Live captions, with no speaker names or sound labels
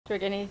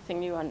Greg,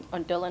 anything new on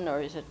Dylan,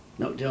 or is it?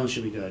 No, Dylan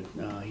should be good.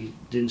 He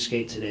didn't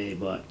skate today,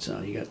 but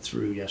he got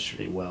through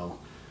yesterday well,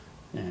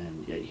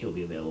 and yeah, he'll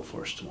be available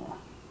for us tomorrow.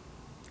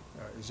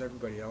 Is there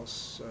anybody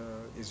else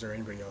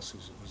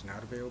who's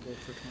not available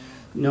for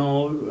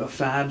tomorrow? No,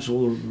 Fabs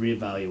will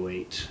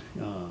reevaluate.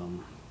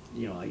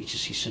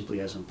 He simply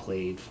hasn't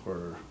played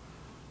for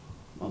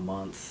a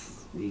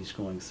month. He's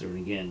going through, and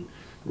again,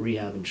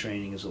 rehab and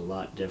training is a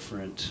lot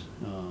different.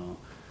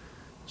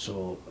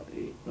 So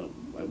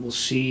we'll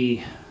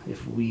see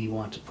if we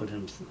want to put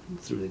him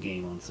through the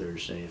game on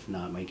Thursday. If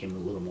not, might give him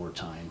a little more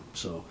time.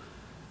 So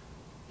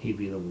he'd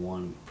be the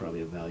one probably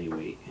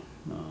evaluate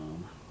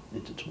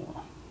into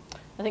tomorrow.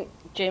 I think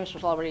James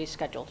was already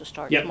scheduled to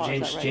start Yep, tomorrow.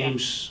 James. Right?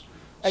 James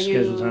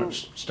scheduled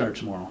to start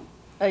tomorrow.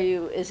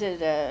 Is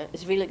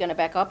Vila going to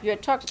back up? You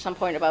had talked at some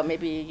point about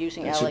maybe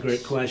using That's Alex. a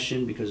great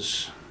question,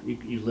 because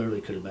you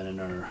literally could have been in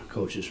our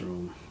coach's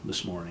room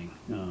this morning.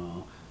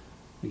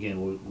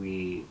 Again,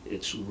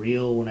 it's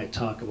real when I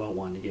talk about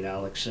wanting to get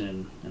Alex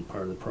in and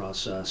part of the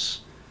process.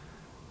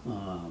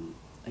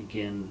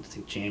 Again, I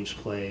think James'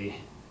 play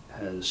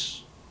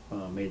has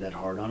made that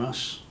hard on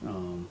us.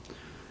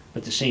 But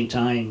at the same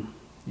time,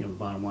 the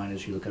bottom line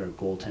is you look at our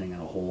goaltending as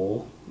a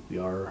whole, we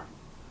are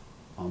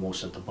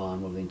almost at the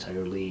bottom of the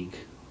entire league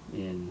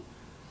in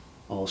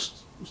all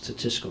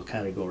statistical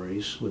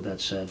categories. With that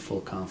said,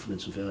 full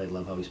confidence in Philly. I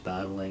love how he's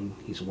battling.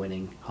 He's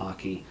winning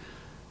hockey.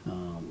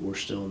 We're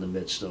still in the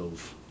midst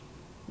of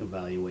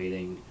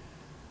evaluating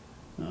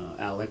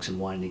Alex and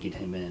wanting to get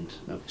him in.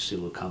 Obviously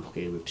a little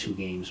complicated with 2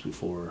 games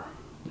before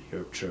the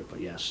Europe trip, but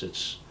yes,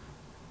 it's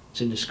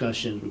in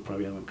discussion. We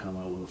probably haven't come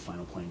out with a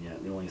final plan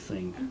yet. The only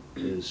thing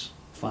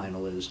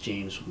final is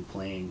James will be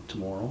playing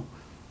tomorrow,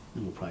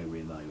 and we'll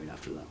probably reevaluate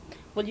after that.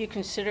 Will you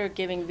consider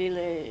giving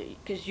Vila,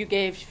 because you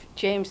gave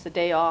James the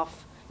day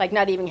off, like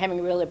not even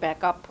having Vila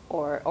back up,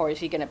 or is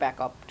he going to back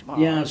up tomorrow?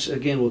 Yeah,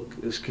 again, we'll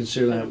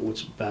consider that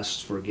what's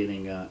best for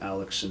getting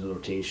Alex in the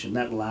rotation.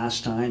 That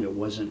last time, it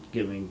wasn't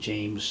giving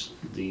James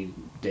the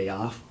day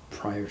off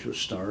prior to a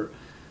start.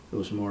 It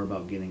was more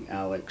about getting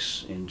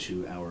Alex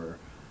into our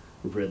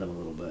rhythm a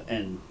little bit,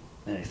 and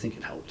I think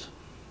it helped.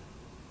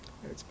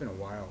 It's been a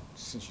while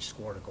since you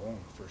scored a goal in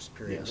the first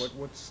period. Yes.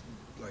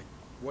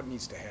 What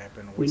needs to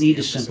happen? We need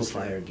to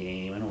simplify our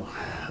game. I know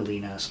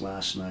Helene asked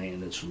last night,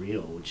 and it's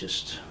real.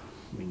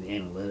 The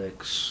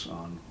analytics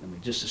on,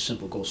 just a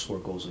simple goals for,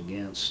 goals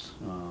against.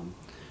 And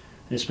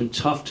it's been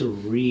tough to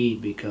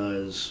read,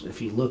 because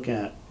if you look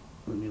at,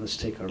 let's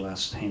take our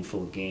last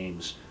handful of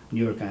games.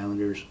 New York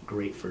Islanders,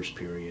 great first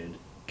period,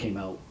 came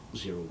out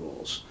 0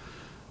 goals.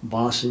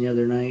 Boston the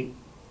other night,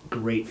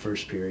 great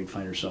first period,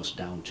 find ourselves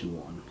down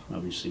 2-1.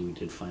 Obviously, we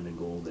did find a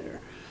goal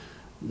there.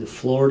 The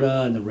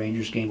Florida and the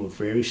Rangers game were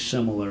very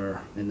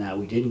similar in that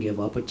we didn't give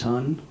up a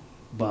ton,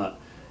 but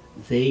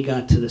they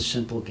got to the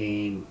simple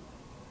game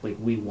like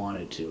we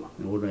wanted to.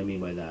 And what do I mean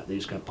by that? They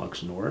just got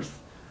pucks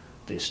north.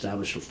 They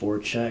established a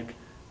forward check.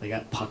 They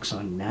got pucks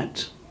on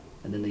net,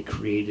 and then they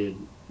created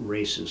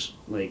races.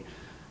 Like,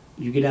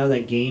 you get out of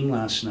that game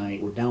last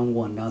night, we're down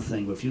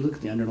 1-0, but if you look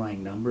at the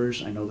underlying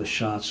numbers, I know the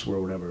shots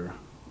were whatever,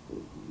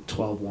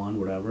 12-1,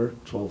 whatever,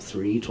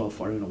 12-3,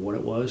 12-4, I don't know what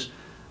it was,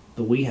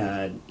 but we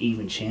had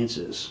even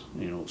chances.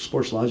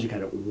 Sports Logic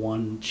had it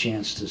 1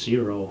 chance to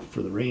 0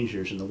 for the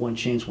Rangers, and the 1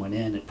 chance went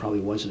in, it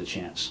probably wasn't a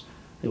chance.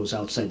 It was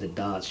outside the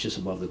dots, just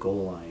above the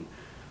goal line.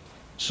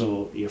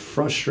 So you're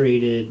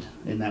frustrated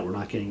in that we're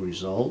not getting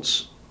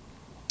results,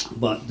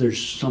 but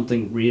there's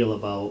something real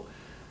about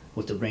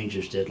what the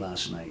Rangers did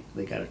last night.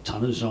 They got a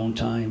ton of zone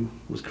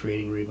time with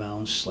creating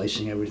rebounds,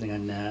 slicing everything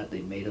on net.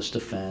 They made us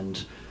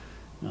defend.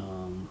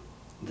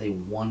 They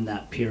won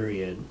that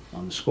period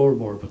on the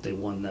scoreboard, but they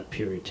won that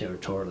period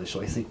territorially.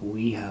 So I think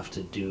we have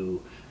to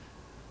do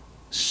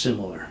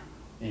similar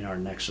in our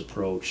next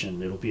approach,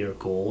 and it'll be our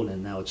goal,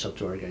 and now it's up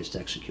to our guys to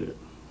execute it.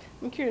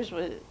 I'm curious,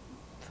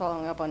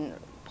 following up on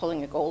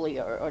pulling a goalie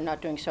or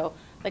not doing so,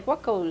 like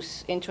what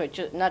goes into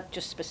it, not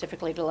just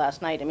specifically to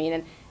last night,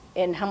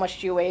 and how much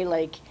do you weigh,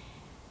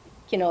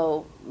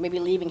 maybe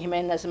leaving him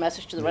in as a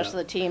message to the rest of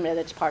the team that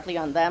it's partly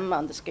on them,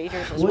 on the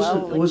skaters as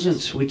well?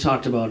 We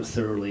talked about it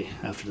thoroughly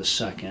after the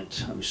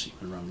second. Obviously, you've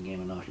been around the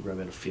game enough. You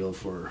probably had a feel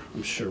for,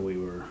 I'm sure we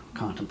were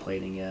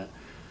contemplating it.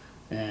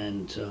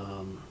 And,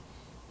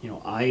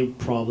 I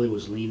probably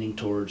was leaning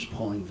towards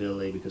pulling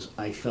Ville because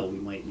I felt we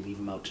might leave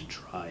him out to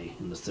dry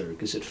in the third,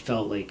 because it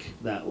felt like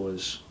that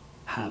was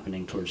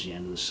happening towards the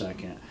end of the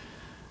second.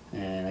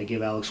 And I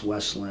give Alex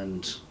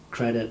Westland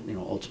credit.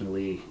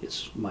 Ultimately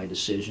it's my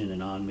decision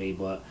and on me,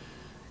 but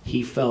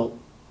he felt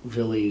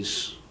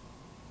Ville's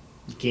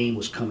game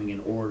was coming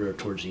in order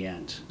towards the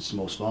end. It's the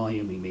most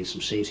volume. He made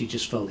some saves. He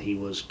just felt he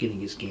was getting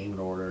his game in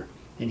order,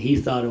 and he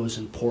thought it was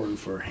important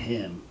for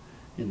him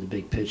in the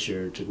big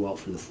picture to go out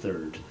for the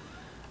third.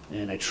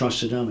 And I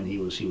trusted him, and he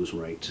was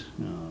right.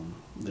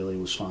 Ville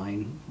was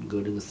fine,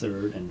 good in the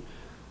third, and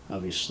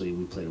obviously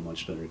we played a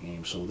much better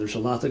game. So there's a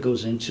lot that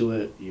goes into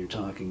it. You're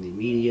talking the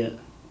immediate,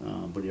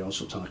 but you're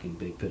also talking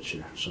big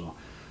picture. So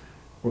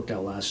worked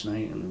out last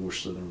night, and we're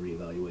still going to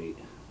reevaluate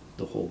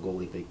the whole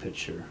goalie big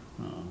picture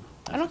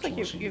I don't think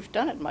you've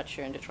done it much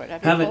here in Detroit,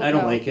 have you? Haven't. I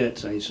don't No. like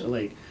it. I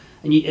like,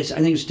 and I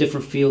think it's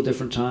different feel,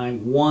 different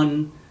time.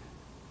 One,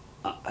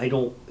 I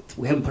don't.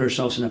 We haven't put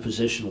ourselves in that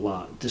position a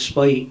lot,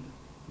 despite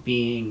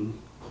being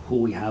who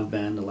we have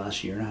been the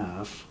last year and a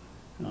half,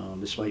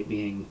 despite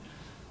being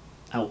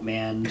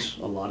outmanned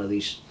a lot of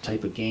these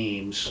type of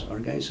games. Our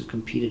guys have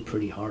competed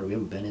pretty hard. We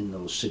haven't been in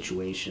those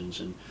situations,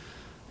 and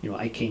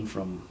I came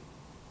from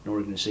an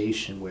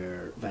organization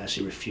where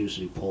Vassy refused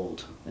to be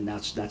pulled, and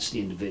that's the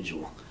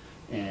individual,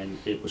 and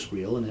it was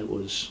real, and it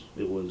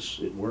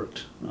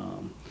worked.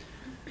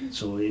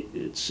 So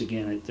it's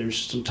again, there's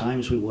some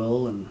times we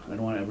will, and I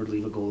don't want to ever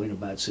leave a goalie in a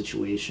bad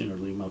situation or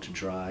leave him out to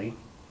dry.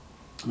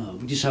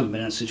 We just haven't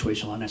been in that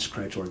situation a lot, and that's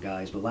credit to our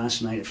guys. But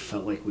last night it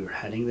felt like we were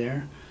heading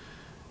there,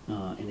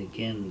 and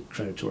again,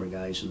 credit to our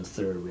guys in the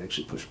third. We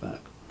actually pushed back.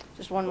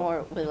 Just one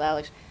more with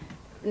Alex.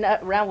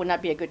 Round would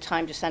not be a good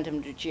time to send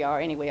him to GR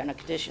anyway on a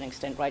conditioning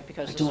stint, right?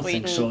 Because I don't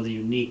think so. The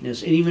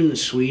uniqueness, and even in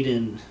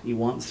Sweden, you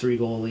want 3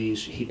 goalies.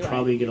 He'd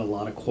probably get a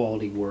lot of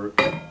quality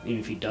work, even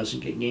if he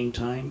doesn't get game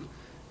time.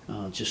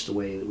 Just the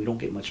way that we don't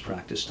get much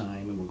practice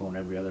time, and we're going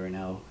every other right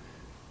now.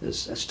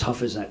 As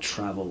tough as that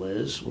travel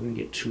is, we're going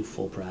to get 2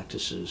 full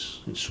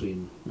practices in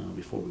Sweden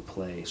before we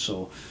play.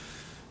 So,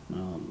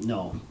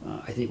 no,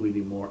 I think we'd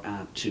be more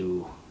apt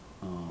to,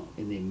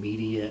 in the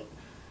immediate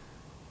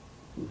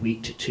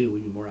week to 2,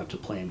 we'd be more apt to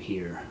play him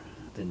here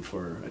than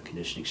for a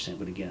conditioning stint.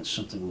 But again, it's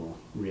something we'll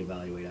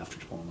reevaluate after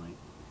tomorrow night.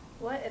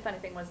 What, if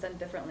anything, was done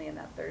differently in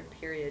that third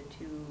period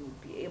to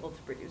be able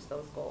to produce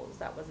those goals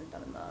that wasn't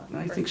done in the I first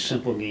think period?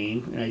 simple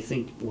game, and I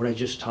think what I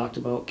just talked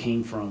about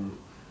came from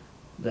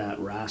that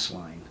RAS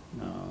line.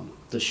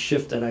 The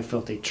shift that I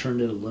felt they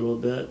turned it a little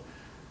bit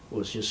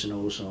was just an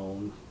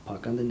O-zone,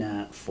 puck on the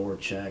net,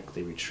 forecheck,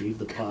 they retrieved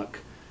the puck,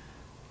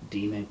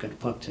 D-man got the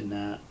puck to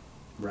net,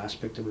 RAS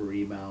picked up a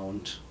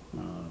rebound,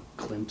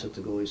 Klim took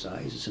the goalie's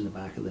eyes, it's in the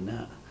back of the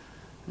net.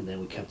 And then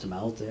we kept them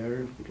out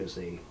there because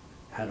they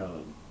had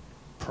a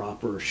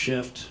proper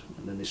shift,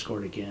 and then they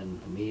scored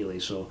again immediately.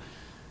 So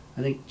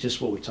I think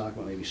just what we talked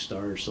about, maybe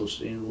stars, those,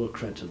 a little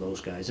credit to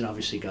those guys. It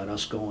obviously got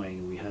us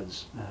going. We had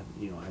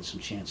some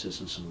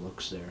chances and some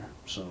looks there.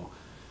 So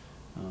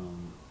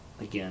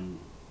again,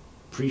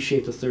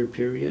 appreciate the third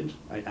period.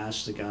 I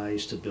asked the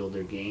guys to build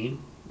their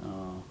game,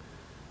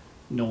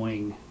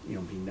 knowing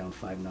being down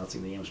 5-0, the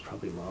game was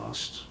probably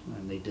lost,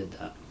 and they did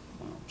that.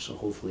 So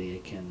hopefully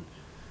it can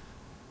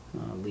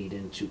lead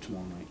into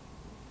tomorrow night.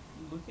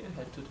 Looking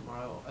ahead to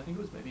tomorrow, I think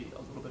it was maybe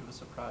a little bit of a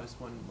surprise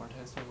when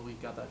Martin St-Louis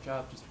got that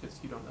job, just because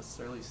you don't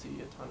necessarily see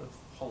a ton of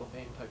Hall of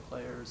Fame type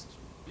players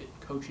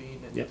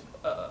coaching, and Yep.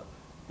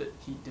 That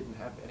he didn't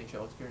have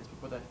NHL experience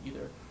before that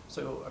either.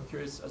 So I'm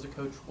curious, as a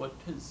coach, what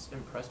has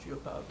impressed you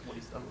about what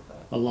he's done with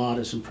that? A lot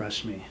has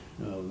impressed me,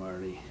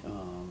 Marty.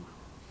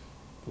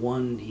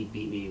 One, he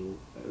beat me.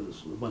 It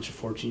was a bunch of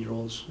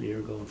 14-year-olds a year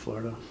ago in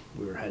Florida.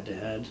 We were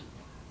head-to-head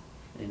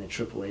in a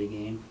AAA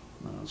game.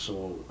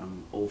 So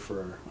I'm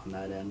 0 on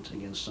that end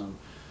against them.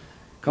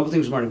 A couple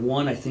things, Marty.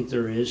 One, I think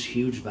there is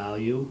huge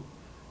value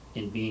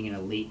in being an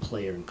elite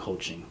player and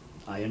coaching.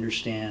 I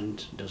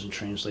understand it doesn't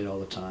translate all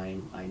the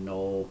time. I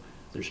know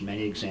there's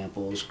many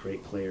examples,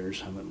 great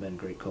players haven't been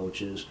great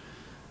coaches.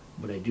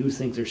 But I do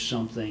think there's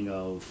something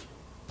of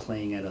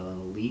playing at an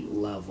elite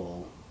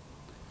level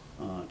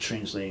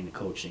translating to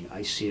coaching.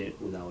 I see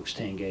it with Alex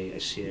Tanguay. I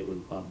see it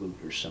with Bob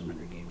Bugner's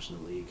 700 games in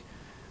the league.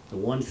 The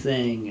one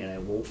thing, and I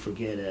won't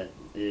forget it,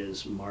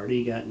 is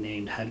Marty got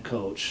named head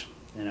coach,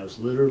 and I was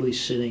literally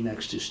sitting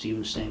next to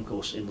Steven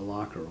Stamkos in the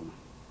locker room.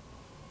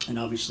 And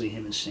obviously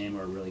him and Stam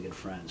are really good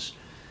friends.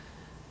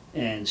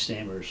 And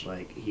Stammer's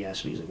like, he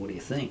asked me, he's like, what do you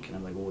think? And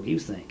I'm like, well, what do you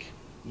think?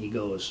 He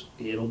goes,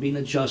 it'll be an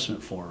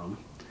adjustment for him.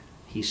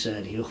 He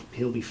said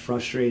he'll be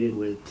frustrated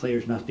with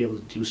players not be able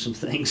to do some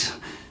things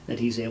that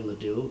he's able to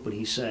do, but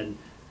he said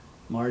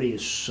Marty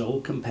is so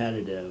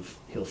competitive,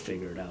 he'll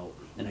figure it out.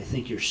 And I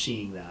think you're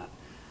seeing that.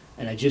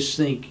 And I just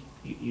think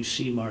you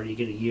see Marty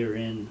get a year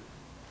in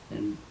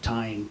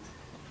time,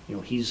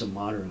 he's a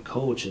modern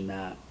coach in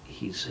that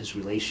his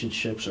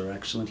relationships are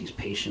excellent. He's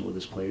patient with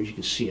his players. You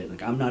can see it.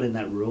 Like, I'm not in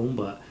that room,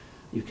 but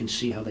you can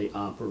see how they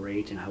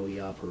operate and how he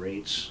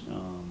operates.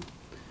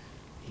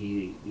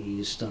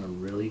 He's done a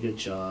really good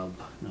job.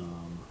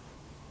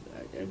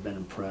 I've been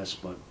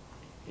impressed, but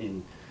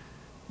in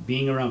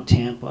being around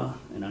Tampa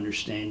and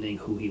understanding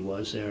who he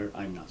was there,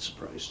 I'm not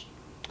surprised.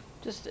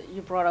 Just,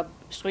 you brought up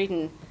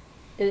Sweden.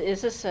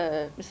 Is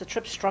the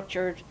trip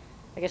structured,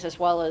 I guess, as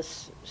well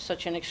as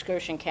such an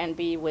excursion can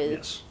be, with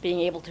Yes.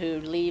 being able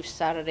to leave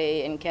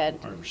Saturday and get,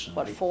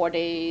 100%. 4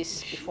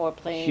 days before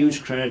playing?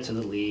 Huge credit to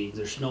the league.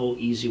 There's no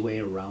easy way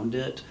around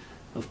it.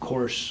 Of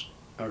course,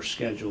 our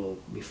schedule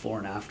before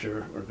and after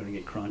are going to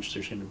get crunched.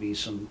 There's going to be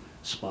some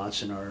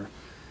spots in our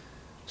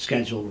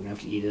schedule we're going to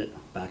have to eat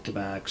it.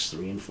 Back-to-backs,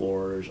 3 and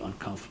 4s,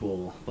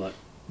 uncomfortable, but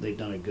they've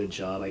done a good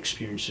job. I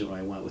experienced it when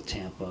I went with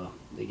Tampa.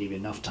 They gave you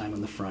enough time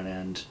on the front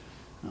end.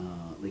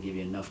 They give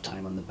you enough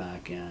time on the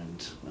back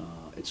end.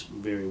 It's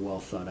very well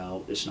thought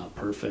out. It's not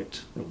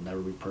perfect. It will never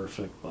be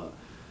perfect, but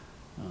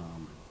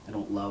I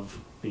don't love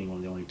being one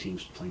of the only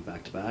teams playing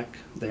back-to-back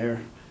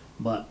there,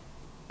 but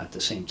at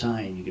the same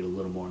time, you get a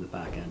little more on the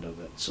back end of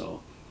it.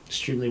 So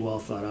extremely well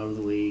thought out of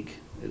the league.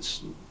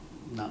 It's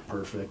not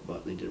perfect,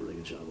 but they did a really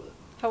good job with it.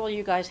 How will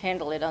you guys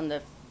handle it on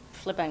the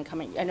flip end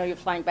coming? I know you're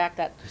flying back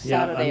that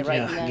Saturday, right?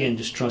 Yeah, again,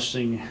 just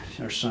trusting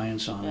our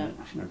science on Yeah. it,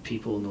 and our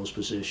people in those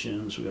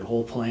positions. We got a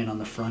whole plan on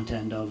the front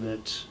end of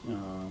it.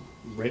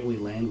 Right when we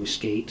land, we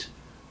skate.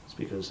 It's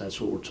because that's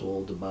what we're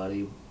told the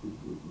body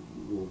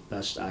will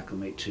best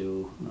acclimate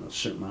to. A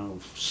certain amount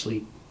of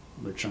sleep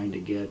we're trying to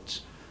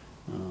get.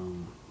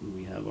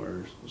 We have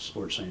our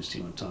sports science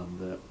team on top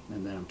of it.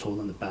 And then I'm told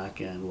on the back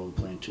end, well, the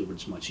plan too, but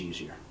it's much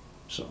easier.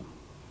 So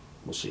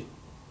we'll see.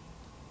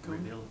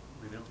 Rebuild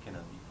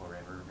cannot be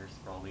forever. There's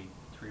probably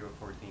 3 or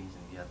 4 teams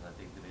in the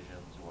athletic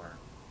divisions who are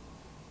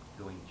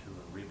going through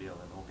a rebuild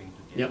and hoping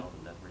to get Yep. out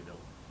of that rebuild.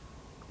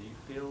 Do you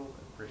feel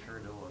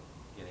pressure though of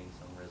getting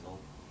some result?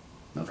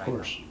 Of right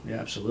course, now? yeah,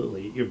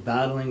 absolutely. You're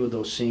battling with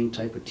those same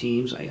type of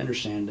teams. I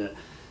understand that.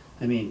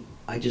 I mean,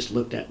 I just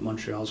looked at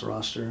Montreal's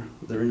roster.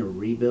 They're in a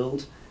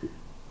rebuild.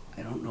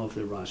 I don't know if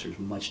their roster is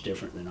much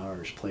different than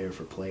ours, player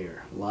for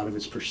player. A lot of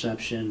it's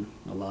perception.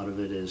 A lot of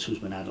it is who's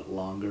been at it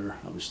longer.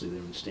 Obviously, they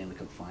were in the Stanley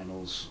Cup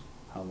Finals.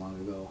 How long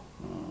ago?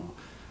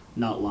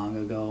 Not long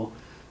ago.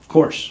 Of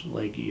course,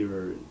 like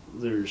you're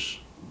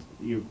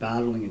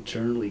battling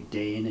internally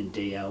day in and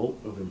day out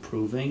of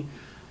improving.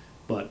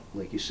 But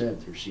like you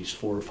said, there's these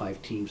 4 or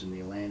 5 teams in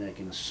the Atlantic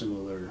in a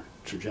similar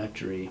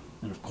trajectory,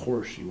 and of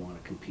course you want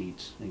to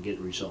compete and get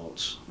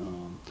results.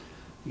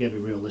 You got to be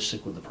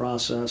realistic with the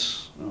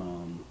process.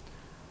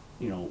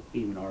 You know,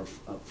 even our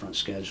upfront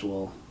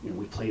schedule. You know,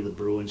 we play the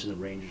Bruins and the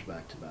Rangers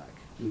back to back.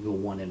 We go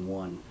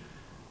 1-1.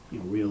 You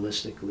know,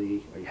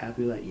 realistically, are you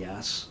happy with that?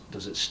 Yes.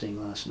 Does it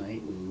sting last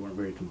night? We weren't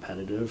very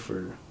competitive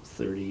for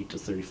 30 to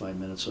 35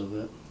 minutes of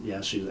it.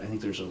 Yes, I think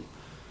there's a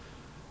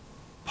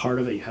part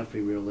of it, you have to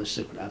be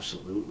realistic, but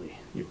absolutely,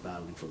 you're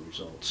battling for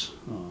results.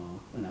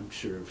 And I'm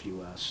sure if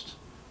you asked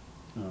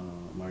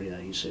Marty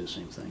that, he'd say the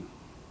same thing.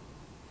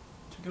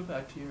 To go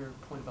back to your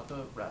point about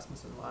the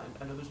Rasmussen line,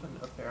 I know there's been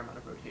a fair amount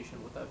of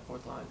rotation with that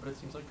 4th line, but it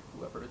seems like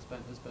whoever it's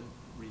been has been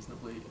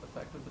reasonably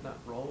effective in that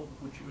role.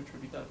 Would you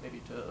attribute that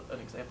maybe to an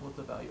example of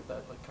the value of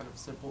that like kind of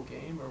simple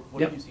game, or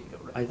what have you seen go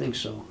right? I think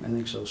so.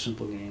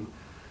 Simple game.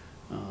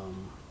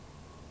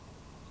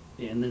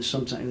 Yeah, and then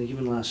sometimes, like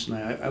even last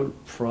night, I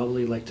would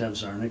probably like to have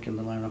Zarnik in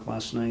the lineup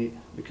last night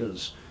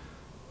because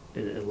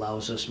it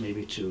allows us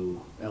maybe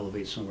to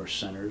elevate some of our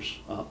centers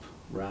up,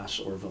 Ras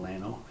or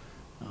Villano,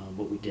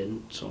 but we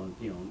didn't. So,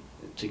 you know,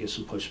 to get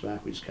some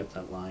pushback, we just kept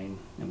that line,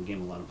 and we gave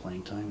them a lot of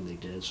playing time, and they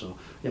did. So,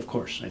 yeah, of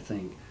course, I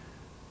think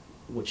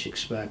what you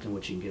expect and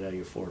what you can get out of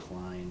your 4th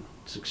line,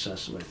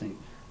 successive. I think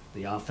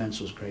the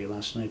offense was great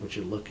last night, but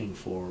you're looking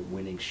for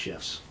winning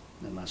shifts,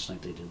 and last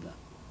night they did that.